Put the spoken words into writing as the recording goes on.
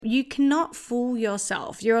you cannot fool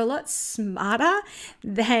yourself. You're a lot smarter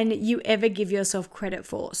than you ever give yourself credit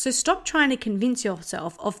for. So stop trying to convince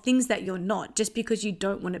yourself of things that you're not just because you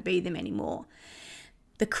don't want to be them anymore.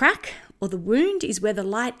 The crack or the wound is where the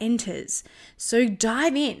light enters. So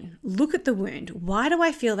dive in, look at the wound. Why do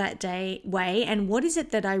I feel that way? And what is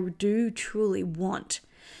it that I do truly want?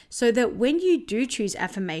 So that when you do choose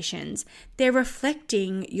affirmations, they're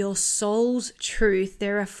reflecting your soul's truth.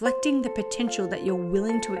 They're reflecting the potential that you're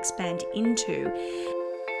willing to expand into.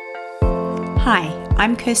 Hi,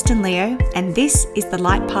 I'm Kirsten Leo, and this is the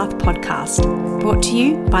Light Path Podcast, brought to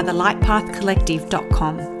you by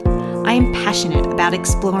thelightpathcollective.com. I am passionate about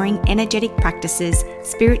exploring energetic practices,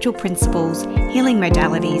 spiritual principles, healing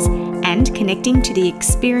modalities, and connecting to the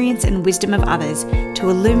experience and wisdom of others to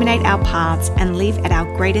illuminate our paths and live at our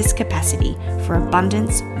greatest capacity for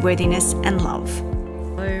abundance, worthiness, and love.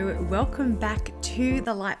 So, welcome back to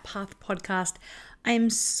the Light Path Podcast. I am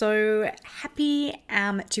so happy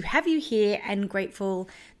to have you here and grateful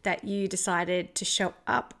that you decided to show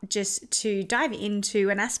up just to dive into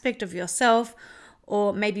an aspect of yourself,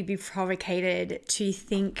 or maybe be provocated to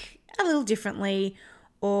think a little differently,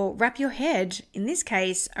 or wrap your head, in this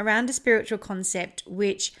case, around a spiritual concept,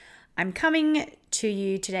 which I'm coming to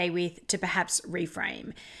you today with to perhaps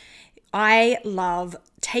reframe. I love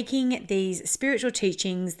taking these spiritual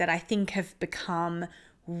teachings that I think have become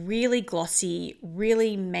really glossy,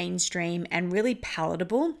 really mainstream, and really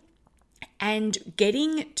palatable, and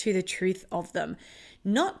getting to the truth of them.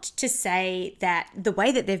 Not to say that the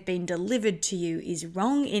way that they've been delivered to you is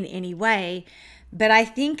wrong in any way, but I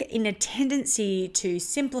think in a tendency to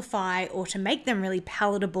simplify or to make them really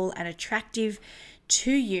palatable and attractive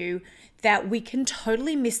to you, that we can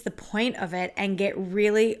totally miss the point of it and get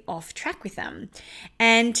really off track with them.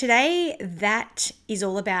 And today, that is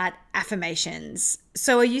all about affirmations.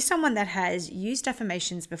 So are you someone that has used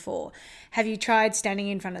affirmations before? Have you tried standing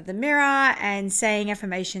in front of the mirror and saying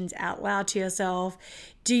affirmations out loud to yourself?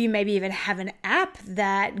 Do you maybe even have an app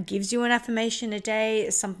that gives you an affirmation a day,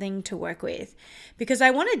 something to work with? Because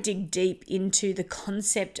I want to dig deep into the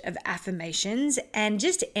concept of affirmations and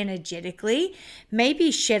just energetically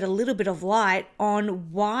maybe shed a little bit of light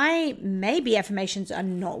on why maybe affirmations are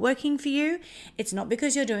not working for you. It's not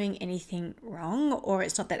because you're doing anything wrong, or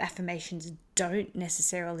it's not that affirmations don't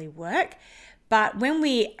necessarily work. But when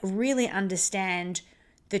we really understand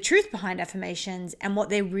the truth behind affirmations and what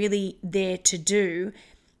they're really there to do,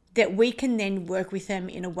 that we can then work with them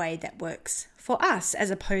in a way that works for us,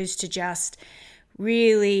 as opposed to just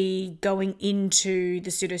really going into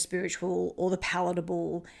the pseudo-spiritual or the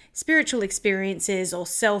palatable spiritual experiences or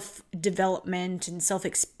self-development and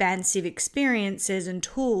self-expansive experiences and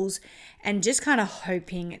tools, and just kind of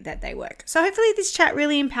hoping that they work. So hopefully this chat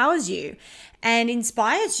really empowers you and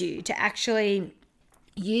inspires you to actually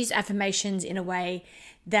use affirmations in a way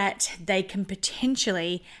that they can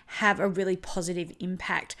potentially have a really positive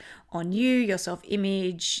impact on you, your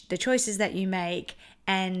self-image, the choices that you make,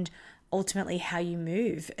 and ultimately how you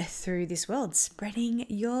move through this world, spreading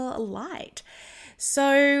your light.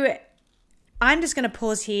 So I'm just going to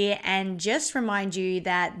pause here and just remind you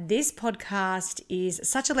that this podcast is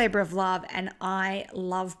such a labor of love, and I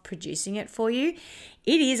love producing it for you.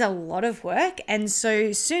 It is a lot of work, and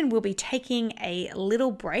so soon we'll be taking a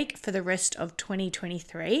little break for the rest of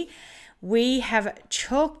 2023. We have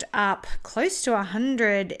chalked up close to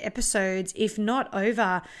 100 episodes, if not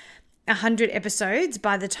over 100 episodes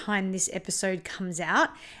by the time this episode comes out.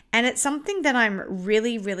 And it's something that I'm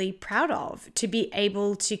really, really proud of, to be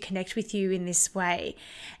able to connect with you in this way.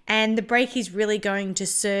 And the break is really going to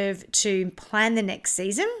serve to plan the next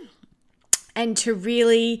season and to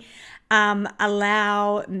really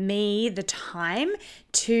allow me the time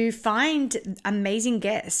to find amazing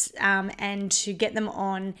guests and to get them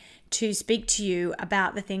on to speak to you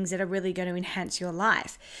about the things that are really going to enhance your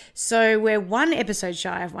life. So we're one episode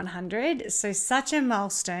shy of 100. So such a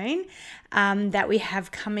milestone that we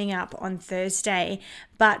have coming up on Thursday.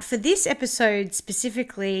 But for this episode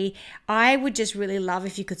specifically, I would just really love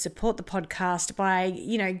if you could support the podcast by,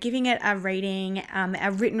 giving it a rating.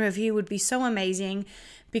 A written review would be so amazing,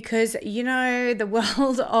 because, the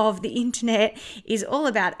world of the internet is all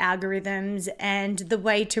about algorithms, and the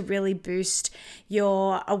way to really boost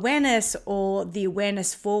your awareness or the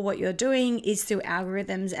awareness for what you're doing is through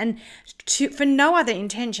algorithms, and for no other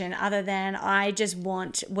intention other than I just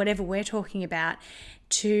want whatever we're talking about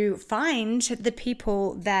to find the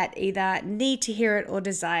people that either need to hear it or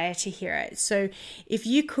desire to hear it. So if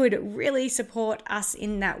you could really support us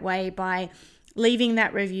in that way by leaving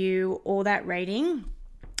that review or that rating,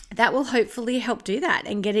 that will hopefully help do that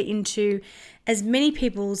and get it into as many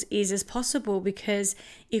people's ears as possible. Because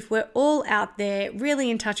if we're all out there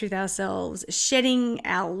really in touch with ourselves, shedding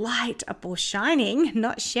our light up, or shining,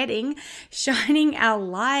 not shedding, shining our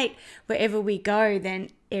light wherever we go, then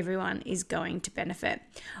everyone is going to benefit.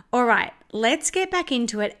 All right, let's get back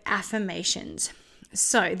into it. Affirmations.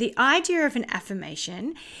 So the idea of an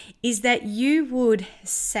affirmation is that you would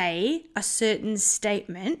say a certain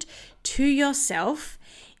statement to yourself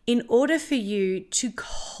in order for you to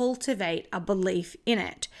cultivate a belief in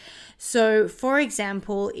it. So, for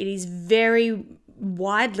example, it is very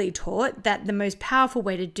widely taught that the most powerful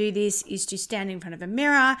way to do this is to stand in front of a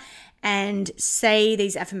mirror and say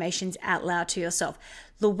these affirmations out loud to yourself.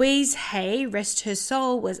 Louise Hay, rest her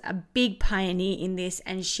soul, was a big pioneer in this,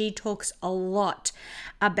 and she talks a lot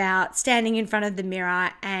about standing in front of the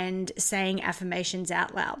mirror and saying affirmations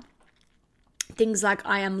out loud. Things like,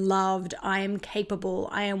 I am loved, I am capable,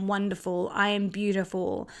 I am wonderful, I am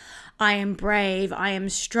beautiful, I am brave, I am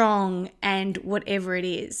strong, and whatever it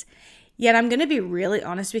is. Yet I'm going to be really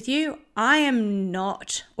honest with you, I am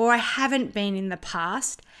not, or I haven't been in the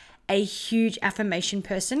past, a huge affirmation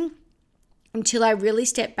person until I really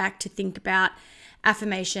stepped back to think about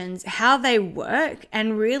affirmations, how they work,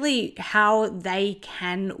 and really how they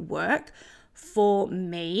can work for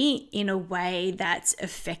me in a way that's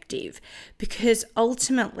effective. Because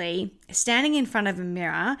ultimately, standing in front of a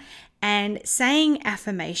mirror and saying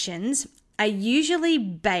affirmations are usually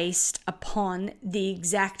based upon the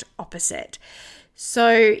exact opposite.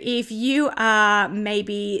 So if you are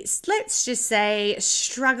maybe, let's just say,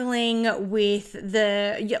 struggling with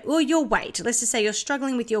your weight, let's just say you're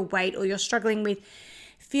struggling with your weight, or you're struggling with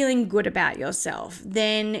feeling good about yourself,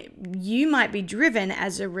 then you might be driven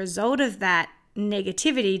as a result of that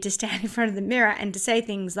negativity to stand in front of the mirror and to say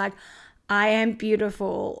things like, I am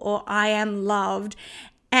beautiful, or I am loved.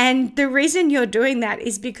 And the reason you're doing that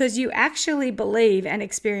is because you actually believe and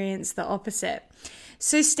experience the opposite.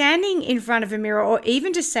 So standing in front of a mirror, or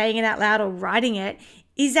even just saying it out loud or writing it,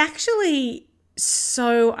 is actually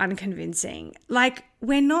so unconvincing. Like,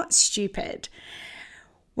 we're not stupid.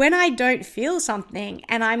 When I don't feel something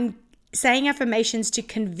and I'm saying affirmations to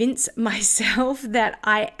convince myself that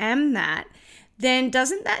I am that, then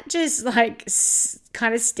doesn't that just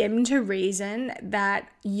kind of stem to reason that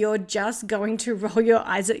you're just going to roll your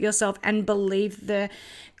eyes at yourself and believe the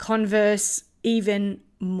converse even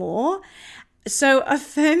more? So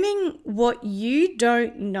affirming what you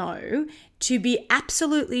don't know to be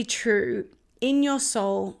absolutely true in your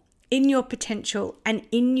soul, in your potential, and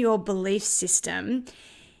in your belief system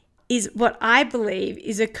is what I believe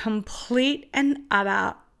is a complete and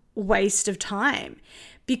utter waste of time.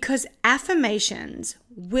 Because affirmations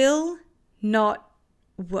will not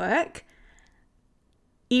work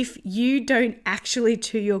if you don't actually,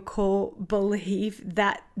 to your core, believe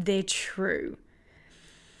that they're true.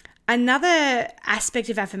 Another aspect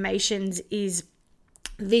of affirmations is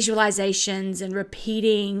visualizations and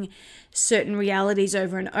repeating certain realities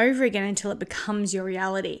over and over again until it becomes your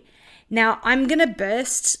reality. Now, I'm going to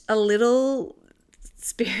burst a little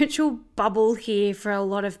spiritual bubble here for a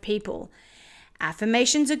lot of people.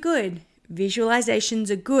 Affirmations are good, visualizations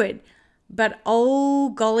are good, but oh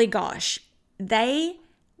golly gosh, they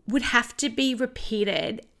would have to be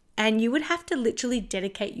repeated, and you would have to literally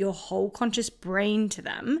dedicate your whole conscious brain to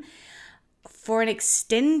them for an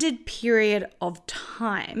extended period of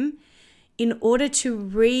time in order to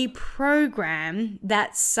reprogram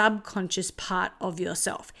that subconscious part of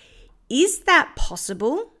yourself. Is that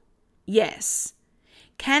possible? Yes.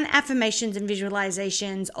 Can affirmations and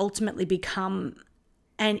visualizations ultimately become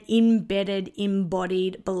an embedded,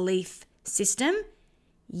 embodied belief system?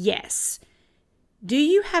 Yes. Do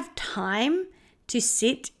you have time to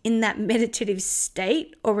sit in that meditative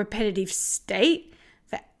state or repetitive state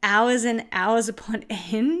for hours and hours upon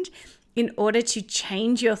end in order to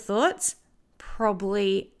change your thoughts?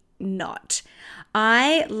 Probably not.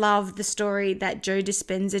 I love the story that Joe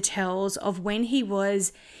Dispenza tells of when he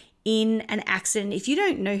was in an accident. If you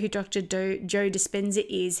don't know who Dr. Joe Dispenza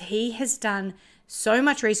is, he has done so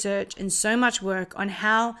much research and so much work on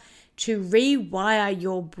how to rewire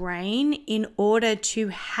your brain in order to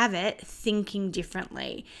have it thinking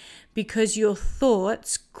differently, because your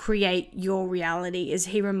thoughts create your reality, as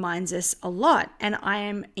he reminds us a lot, and I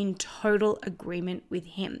am in total agreement with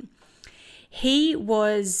him. He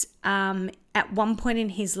was at one point in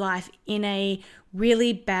his life in a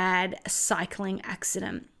really bad cycling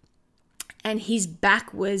accident, and his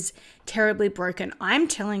back was terribly broken. I'm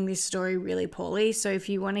telling this story really poorly, so if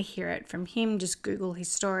you want to hear it from him, just Google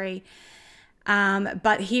his story.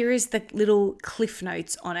 But here is the little cliff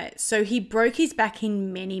notes on it. So he broke his back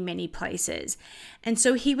in many, many places. And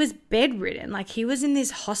so he was bedridden, like he was in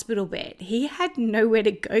this hospital bed. He had nowhere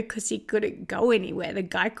to go because he couldn't go anywhere. The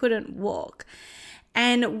guy couldn't walk.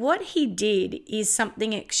 And what he did is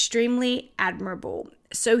something extremely admirable.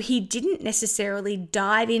 So he didn't necessarily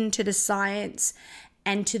dive into the science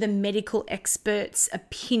and to the medical experts'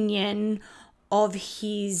 opinion of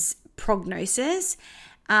his prognosis.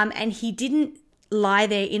 And he didn't lie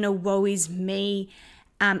there in a woe is me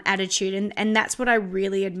attitude. And that's what I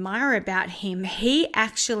really admire about him. He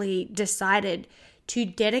actually decided to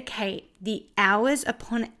dedicate the hours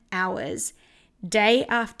upon hours, day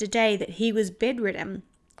after day that he was bedridden,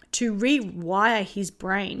 to rewire his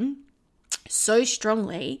brain so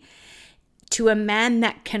strongly to a man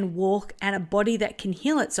that can walk and a body that can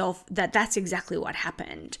heal itself, that's exactly what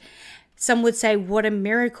happened. Some would say, what a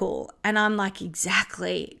miracle. And I'm like,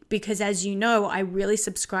 exactly. Because as you know, I really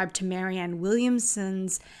subscribe to Marianne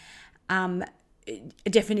Williamson's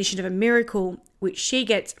definition of a miracle, which she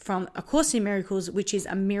gets from A Course in Miracles, which is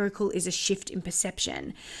a miracle is a shift in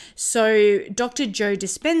perception. So Dr. Joe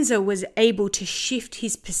Dispenza was able to shift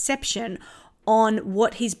his perception on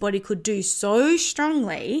what his body could do so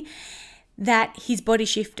strongly that his body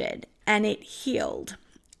shifted and it healed.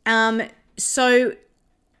 So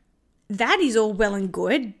that is all well and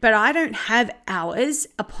good, but I don't have hours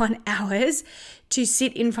upon hours to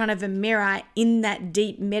sit in front of a mirror in that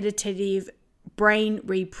deep meditative brain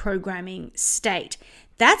reprogramming state.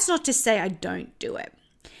 That's not to say I don't do it.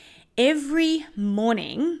 Every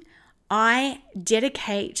morning, I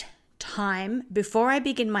dedicate time before I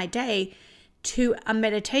begin my day to a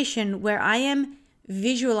meditation where I am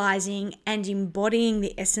visualizing and embodying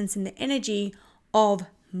the essence and the energy of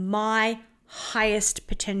my highest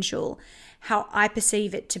potential, how I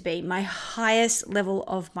perceive it to be, my highest level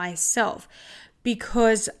of myself,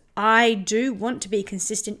 because I do want to be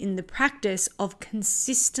consistent in the practice of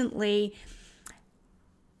consistently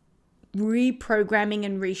reprogramming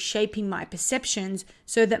and reshaping my perceptions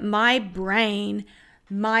so that my brain,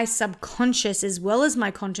 my subconscious as well as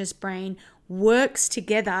my conscious brain works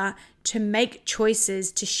together to make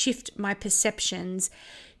choices, to shift my perceptions,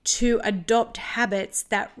 to adopt habits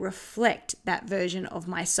that reflect that version of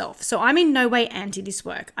myself. So I'm in no way anti this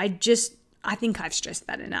work. I think I've stressed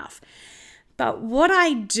that enough. But what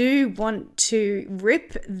I do want to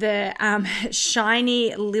rip the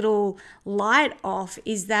shiny little light off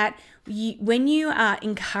is that when you are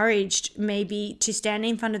encouraged maybe to stand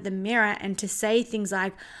in front of the mirror and to say things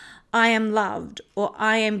like, I am loved or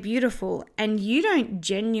I am beautiful, and you don't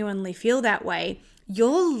genuinely feel that way,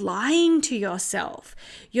 you're lying to yourself.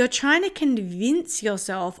 You're trying to convince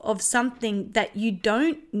yourself of something that you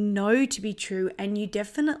don't know to be true, and you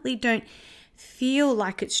definitely don't feel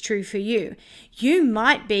like it's true for you. You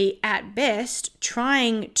might be at best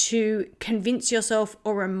trying to convince yourself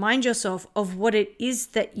or remind yourself of what it is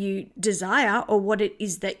that you desire or what it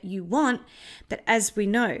is that you want. But as we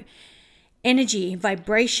know, energy,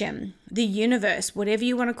 vibration, the universe, whatever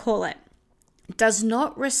you want to call it, does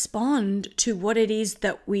not respond to what it is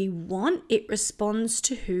that we want. It responds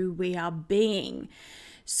to who we are being.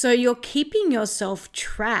 So you're keeping yourself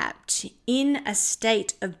trapped in a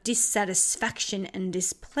state of dissatisfaction and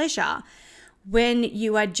displeasure when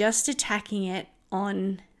you are just attacking it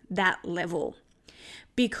on that level.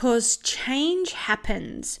 Because change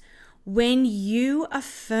happens when you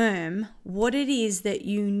affirm what it is that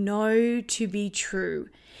you know to be true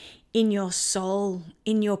in your soul,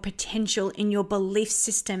 in your potential, in your belief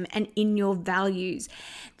system, and in your values.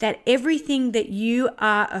 That everything that you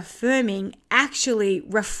are affirming actually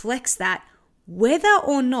reflects that, whether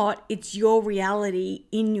or not it's your reality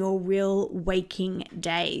in your real waking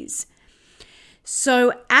days.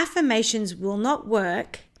 So affirmations will not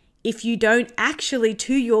work if you don't actually,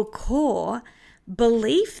 to your core,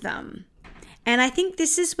 believe them. And I think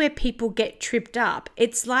this is where people get tripped up.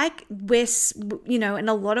 It's like in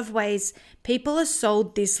a lot of ways, people are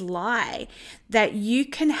sold this lie that you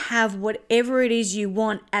can have whatever it is you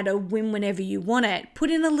want at a whim whenever you want it.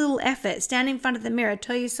 Put in a little effort, stand in front of the mirror,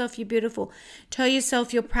 tell yourself you're beautiful, tell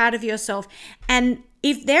yourself you're proud of yourself. And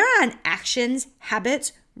if there aren't actions,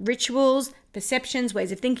 habits, rituals, perceptions,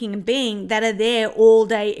 ways of thinking and being that are there all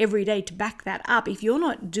day, every day to back that up, if you're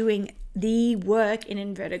not doing the work in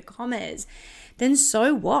inverted commas, then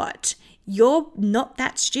so what? You're not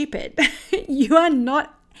that stupid.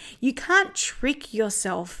 You can't trick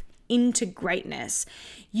yourself into greatness.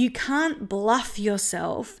 You can't bluff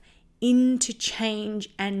yourself into change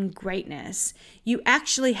and greatness. You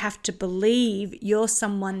actually have to believe you're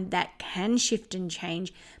someone that can shift and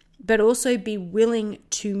change but also be willing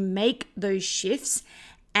to make those shifts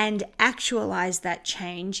and actualize that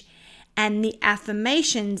change. And the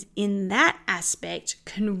affirmations in that aspect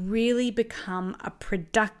can really become a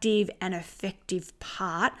productive and effective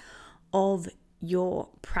part of your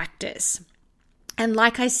practice. And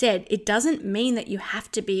like I said, it doesn't mean that you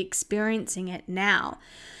have to be experiencing it now.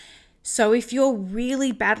 So if you're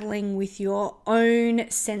really battling with your own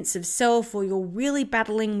sense of self, or you're really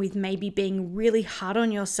battling with maybe being really hard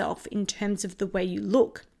on yourself in terms of the way you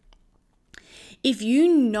look, if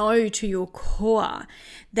you know to your core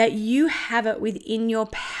that you have it within your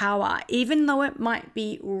power, even though it might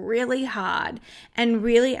be really hard and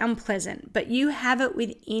really unpleasant, but you have it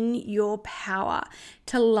within your power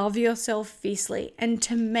to love yourself fiercely and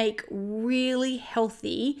to make really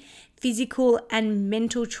healthy physical and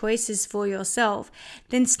mental choices for yourself,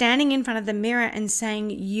 then standing in front of the mirror and saying,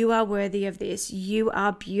 you are worthy of this, you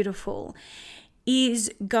are beautiful,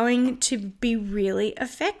 is going to be really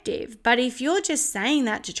effective. But if you're just saying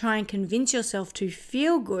that to try and convince yourself to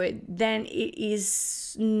feel good, then it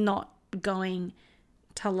is not going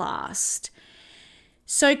to last.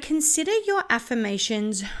 So consider your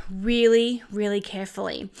affirmations really, really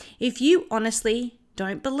carefully. If you honestly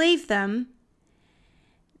don't believe them,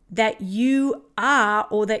 that you are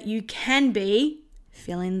or that you can be,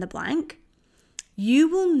 fill in the blank, you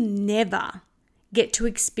will never get to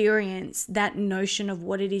experience that notion of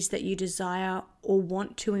what it is that you desire or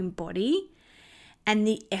want to embody and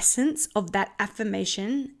the essence of that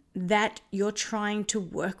affirmation that you're trying to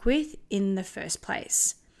work with in the first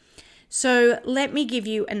place. So let me give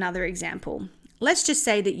you another example. Let's just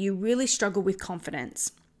say that you really struggle with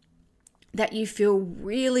confidence, that you feel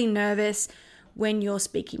really nervous when you're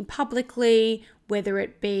speaking publicly, whether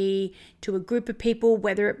it be to a group of people,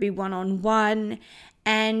 whether it be one-on-one,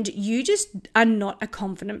 and you just are not a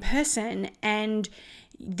confident person. And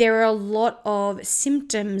there are a lot of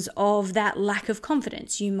symptoms of that lack of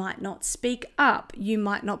confidence. You might not speak up. You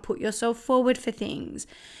might not put yourself forward for things.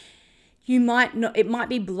 It might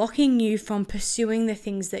be blocking you from pursuing the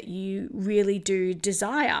things that you really do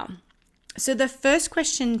desire. So the first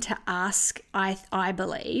question to ask, I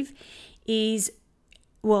believe, is,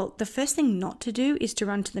 well, the first thing not to do is to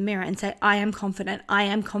run to the mirror and say, I am confident, I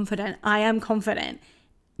am confident, I am confident,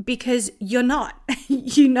 because you're not.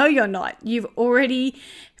 You know you're not. You've already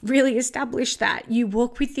really established that. You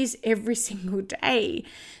walk with this every single day.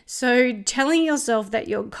 So telling yourself that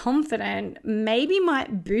you're confident maybe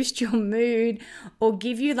might boost your mood or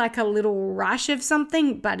give you like a little rush of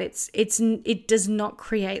something, but it does not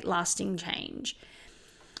create lasting change.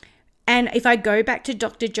 And if I go back to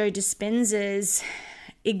Dr. Joe Dispenza's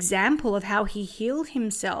example of how he healed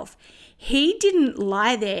himself, he didn't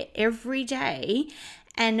lie there every day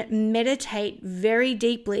and meditate very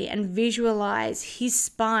deeply and visualize his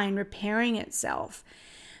spine repairing itself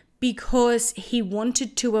because he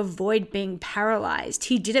wanted to avoid being paralyzed.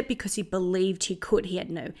 He did it because he believed he could. He had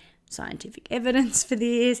no scientific evidence for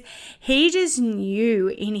this. He just knew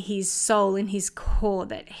in his soul, in his core,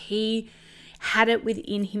 that he had it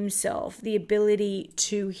within himself, the ability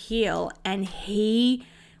to heal, and he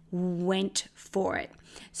went for it.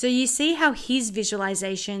 So you see how his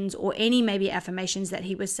visualizations or any maybe affirmations that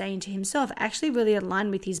he was saying to himself actually really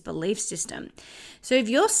align with his belief system. So if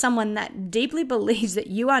you're someone that deeply believes that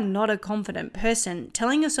you are not a confident person,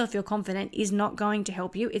 telling yourself you're confident is not going to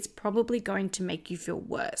help you. It's probably going to make you feel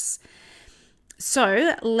worse.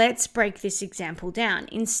 So let's break this example down.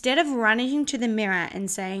 Instead of running to the mirror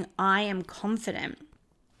and saying, I am confident,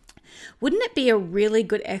 wouldn't it be a really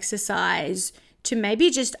good exercise to maybe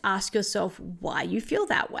just ask yourself why you feel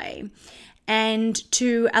that way, and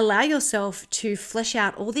to allow yourself to flesh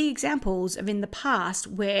out all the examples of in the past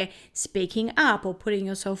where speaking up or putting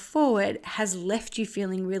yourself forward has left you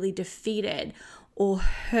feeling really defeated or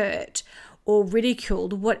hurt or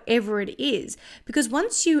ridiculed, whatever it is. Because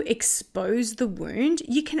once you expose the wound,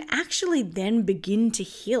 you can actually then begin to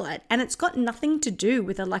heal it. And it's got nothing to do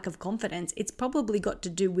with a lack of confidence. It's probably got to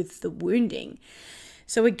do with the wounding.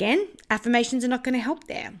 So again, affirmations are not going to help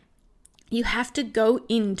there. You have to go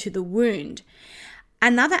into the wound.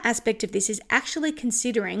 Another aspect of this is actually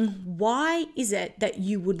considering, why is it that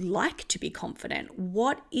you would like to be confident?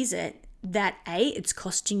 What is it that it's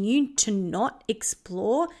costing you to not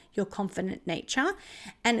explore your confident nature?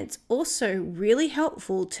 And it's also really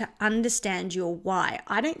helpful to understand your why.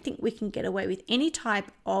 I don't think we can get away with any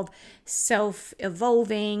type of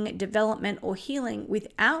self-evolving development or healing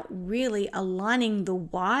without really aligning the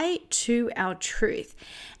why to our truth.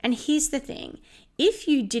 And here's the thing. If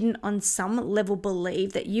you didn't on some level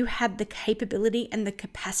believe that you had the capability and the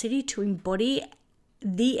capacity to embody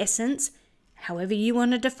the essence, however you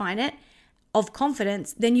want to define it, of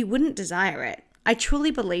confidence, then you wouldn't desire it. I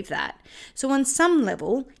truly believe that. So on some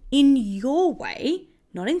level, in your way,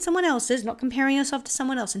 not in someone else's, not comparing yourself to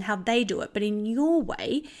someone else and how they do it, but in your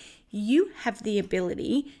way, you have the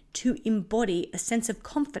ability to embody a sense of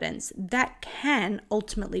confidence that can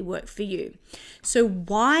ultimately work for you. So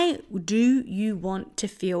why do you want to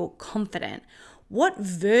feel confident? What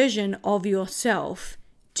version of yourself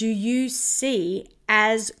do you see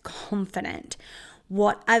as confident?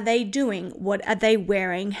 What are they doing? What are they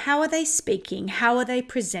wearing? How are they speaking? How are they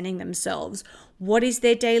presenting themselves? What is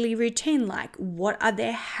their daily routine like? What are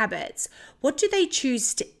their habits? What do they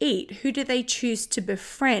choose to eat? Who do they choose to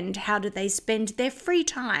befriend? How do they spend their free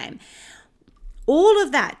time? All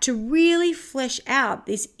of that to really flesh out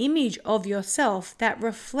this image of yourself that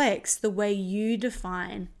reflects the way you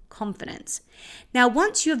define confidence. Now,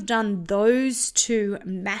 once you've done those two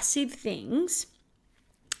massive things,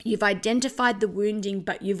 you've identified the wounding,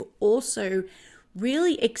 but you've also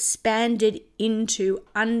really expanded into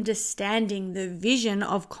understanding the vision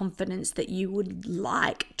of confidence that you would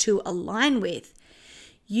like to align with.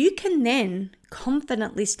 You can then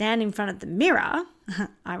confidently stand in front of the mirror,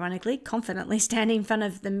 ironically, confidently stand in front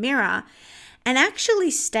of the mirror and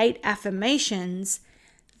actually state affirmations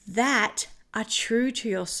that are true to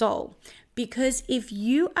your soul. Because if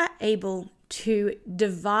you are able to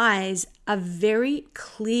devise a very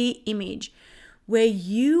clear image where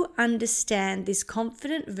you understand this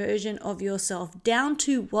confident version of yourself down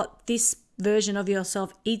to what this version of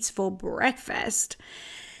yourself eats for breakfast,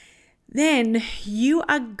 then you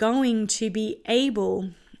are going to be able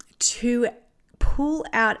to pull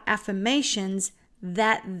out affirmations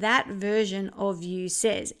that version of you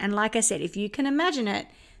says. And like I said, if you can imagine it,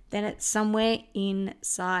 then it's somewhere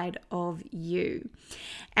inside of you.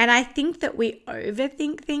 And I think that we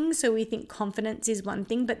overthink things. So we think confidence is one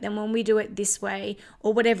thing, but then when we do it this way,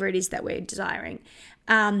 or whatever it is that we're desiring,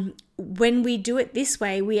 when we do it this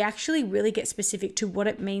way, we actually really get specific to what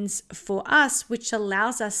it means for us, which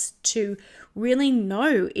allows us to really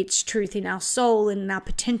know its truth in our soul and in our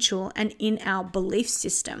potential and in our belief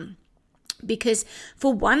system. Because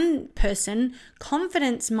for one person,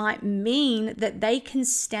 confidence might mean that they can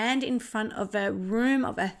stand in front of a room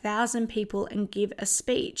of 1,000 people and give a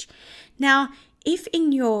speech. Now, if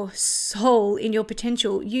in your soul, in your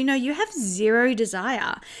potential, you have zero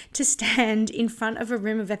desire to stand in front of a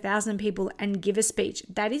room of 1,000 people and give a speech,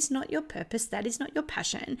 that is not your purpose. That is not your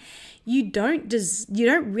passion. You don't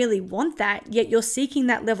really want that, yet you're seeking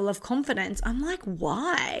that level of confidence. I'm like,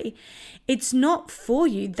 why? It's not for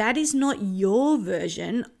you. That is not your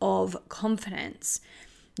version of confidence.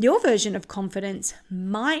 Your version of confidence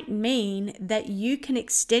might mean that you can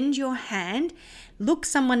extend your hand, look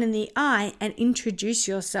someone in the eye, and introduce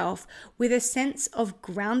yourself with a sense of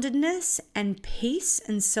groundedness and peace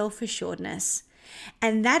and self-assuredness.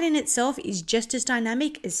 And that in itself is just as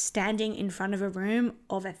dynamic as standing in front of a room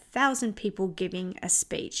of 1,000 people giving a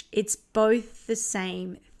speech. It's both the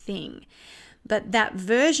same thing. But that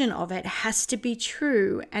version of it has to be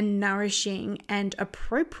true and nourishing and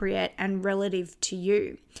appropriate and relative to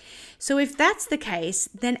you. So if that's the case,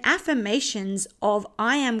 then affirmations of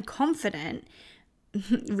I am confident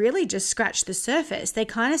really just scratch the surface. They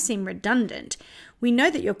kind of seem redundant. We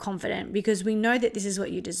know that you're confident because we know that this is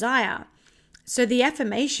what you desire. So the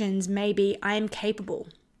affirmations may be I am capable.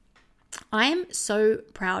 I am so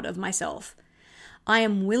proud of myself. I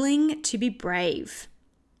am willing to be brave.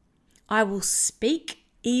 I will speak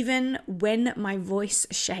even when my voice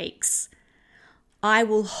shakes. I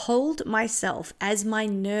will hold myself as my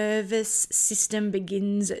nervous system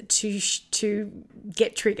begins to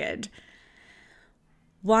get triggered.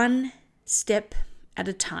 One step at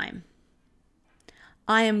a time.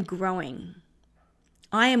 I am growing.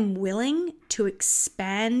 I am willing to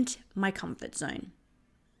expand my comfort zone.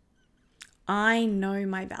 I know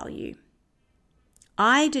my value.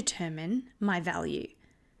 I determine my value.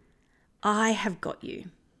 I have got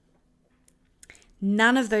you.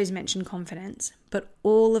 None of those mention confidence, but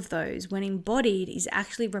all of those, when embodied, is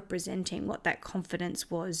actually representing what that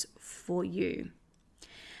confidence was for you.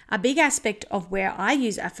 A big aspect of where I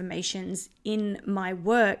use affirmations in my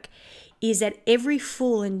work is at every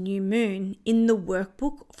full and new moon in the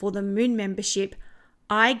workbook for the moon membership,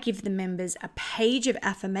 I give the members a page of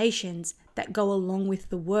affirmations that go along with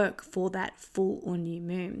the work for that full or new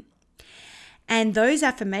moon. And those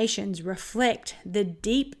affirmations reflect the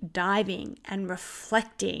deep diving and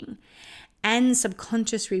reflecting and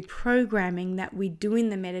subconscious reprogramming that we do in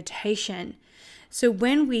the meditation. So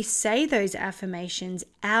when we say those affirmations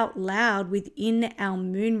out loud within our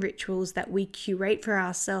moon rituals that we curate for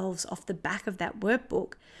ourselves off the back of that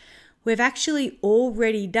workbook, we've actually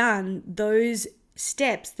already done those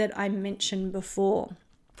steps that I mentioned before.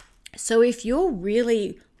 So if you're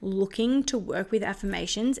really looking to work with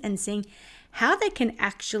affirmations and seeing how they can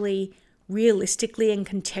actually realistically and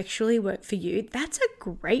contextually work for you, that's a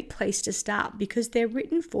great place to start because they're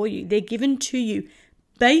written for you. They're given to you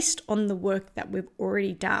based on the work that we've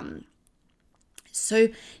already done. So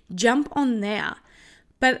jump on there.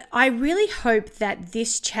 But I really hope that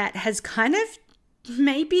this chat has kind of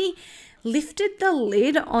maybe lifted the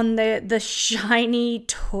lid on the shiny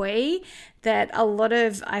toy that a lot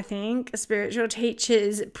of, I think, spiritual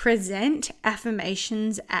teachers present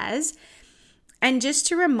affirmations as. And just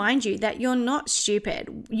to remind you that you're not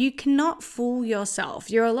stupid. You cannot fool yourself.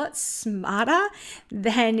 You're a lot smarter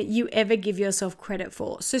than you ever give yourself credit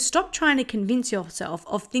for. So stop trying to convince yourself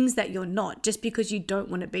of things that you're not just because you don't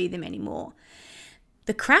want to be them anymore.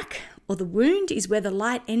 The crack or the wound is where the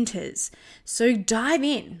light enters. So dive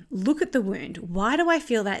in, look at the wound. Why do I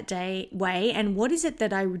feel that way? And what is it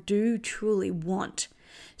that I do truly want?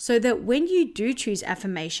 So that when you do choose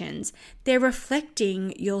affirmations, they're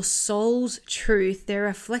reflecting your soul's truth. They're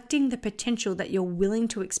reflecting the potential that you're willing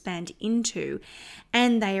to expand into.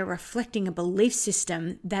 And they are reflecting a belief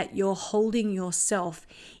system that you're holding yourself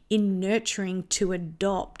in nurturing to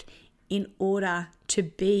adopt in order to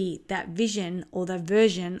be that vision or the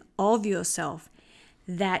version of yourself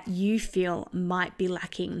that you feel might be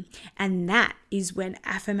lacking. And that is when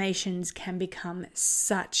affirmations can become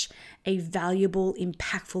such a valuable,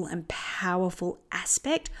 impactful, and powerful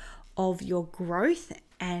aspect of your growth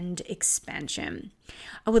and expansion.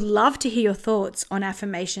 I would love to hear your thoughts on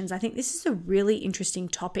affirmations. I think this is a really interesting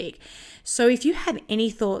topic. So if you have any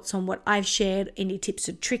thoughts on what I've shared, any tips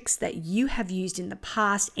or tricks that you have used in the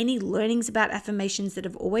past, any learnings about affirmations that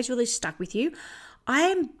have always really stuck with you,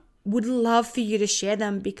 would love for you to share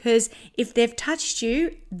them because if they've touched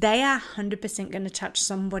you, they are 100% going to touch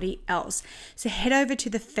somebody else. So head over to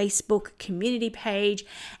the Facebook community page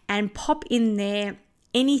and pop in there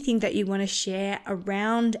anything that you want to share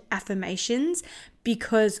around affirmations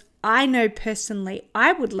because I know personally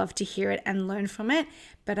I would love to hear it and learn from it,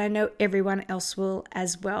 but I know everyone else will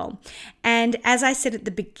as well. And as I said at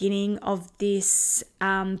the beginning of this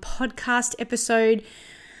podcast episode,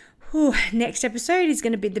 next episode is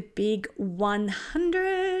going to be the big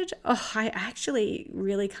 100. I actually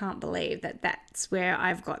really can't believe that that's where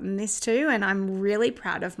I've gotten this to, and I'm really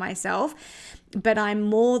proud of myself. But I'm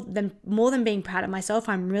more than being proud of myself,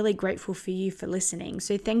 I'm really grateful for you for listening.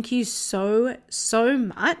 So thank you so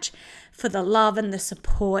much for the love and the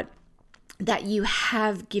support that you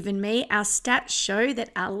have given me. Our stats show that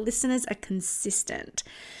our listeners are consistent.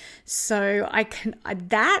 So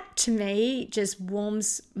that to me just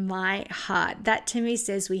warms my heart. That to me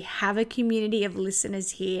says we have a community of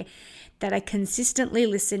listeners here that are consistently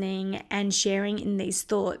listening and sharing in these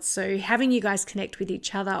thoughts. So having you guys connect with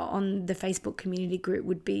each other on the Facebook community group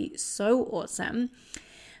would be so awesome.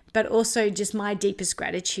 But also just my deepest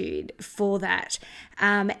gratitude for that.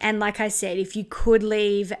 And like I said, if you could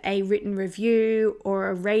leave a written review or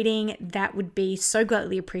a rating, that would be so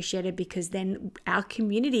greatly appreciated because then our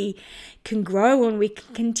community can grow and we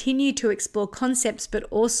can continue to explore concepts, but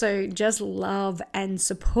also just love and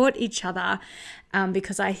support each other.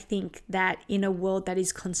 Because I think that in a world that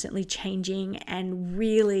is constantly changing and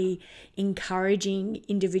really encouraging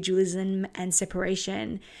individualism and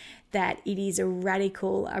separation, that it is a really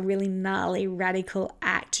gnarly, radical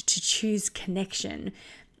act to choose connection.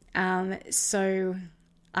 So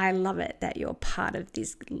I love it that you're part of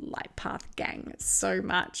this Light Path gang so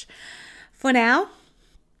much. For now,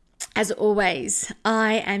 as always,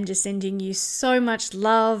 I am just sending you so much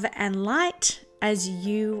love and light as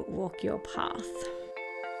you walk your path.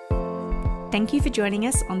 Thank you for joining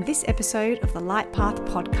us on this episode of the Light Path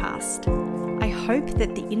podcast. I hope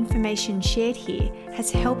that the information shared here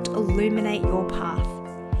has helped illuminate your path.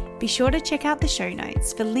 Be sure to check out the show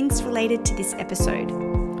notes for links related to this episode.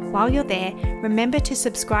 While you're there, remember to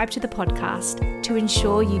subscribe to the podcast to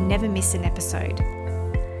ensure you never miss an episode.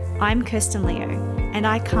 I'm Kirsten Leo, and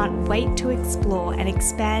I can't wait to explore and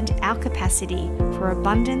expand our capacity for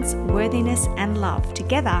abundance, worthiness, and love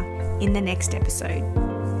together in the next episode.